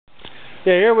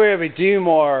Yeah, here we have a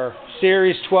DUMORE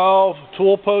Series 12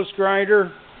 tool post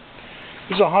grinder.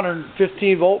 This is a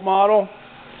 115 volt model.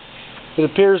 It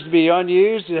appears to be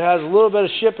unused. It has a little bit of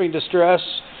shipping distress,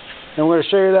 and we're going to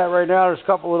show you that right now. There's a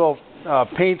couple little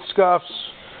paint scuffs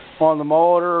on the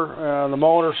motor. The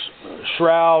motor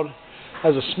shroud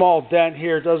has a small dent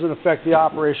here. It doesn't affect the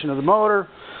operation of the motor.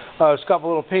 There's a couple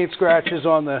little paint scratches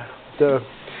on the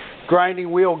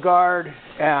grinding wheel guard,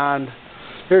 and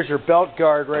here's your belt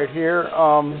guard right here.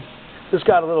 This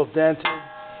got a little dented.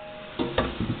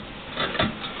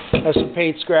 Has some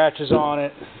paint scratches on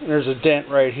it. And there's a dent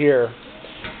right here.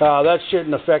 That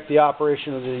shouldn't affect the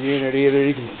operation of the unit either.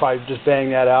 You can probably just bang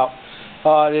that out.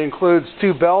 It includes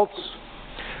two belts.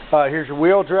 Here's your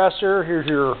wheel dresser. Here's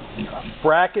your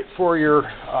bracket for your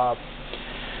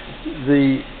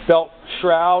the belt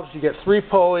shroud. You get 3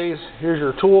 pulleys. Here's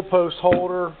your tool post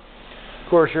holder. Of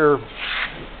course, your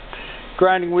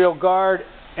grinding wheel guard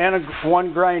and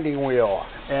one grinding wheel,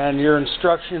 and your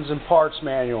instructions and parts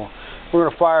manual. We're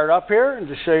going to fire it up here and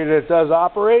just show you that it does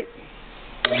operate.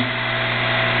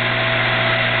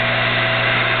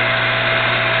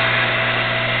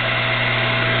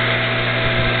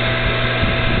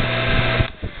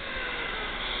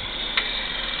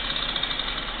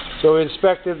 So we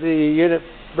inspected the unit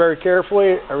very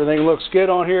carefully. Everything looks good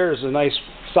on here. It's a nice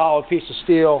solid piece of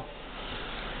steel.